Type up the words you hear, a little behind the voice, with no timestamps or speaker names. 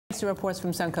Thanks to reports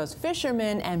from Suncoast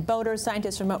fishermen and boaters,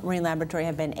 scientists from Mote Marine Laboratory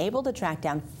have been able to track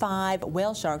down 5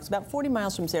 whale sharks about 40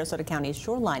 miles from Sarasota County's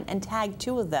shoreline and tag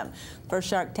 2 of them. First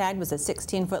shark tagged was a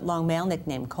 16-foot-long male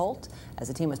nicknamed Colt. As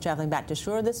the team was traveling back to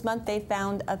shore this month, they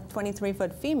found a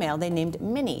 23-foot female they named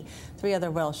Minnie. 3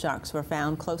 other whale sharks were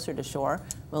found closer to shore.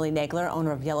 Willie Nagler, owner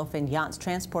of Yellowfin Yachts,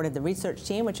 transported the research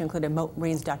team, which included Mote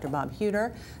Marine's Dr. Bob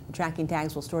Huter. The tracking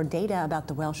tags will store data about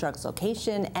the whale shark's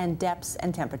location and depths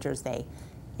and temperatures they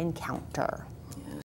encounter.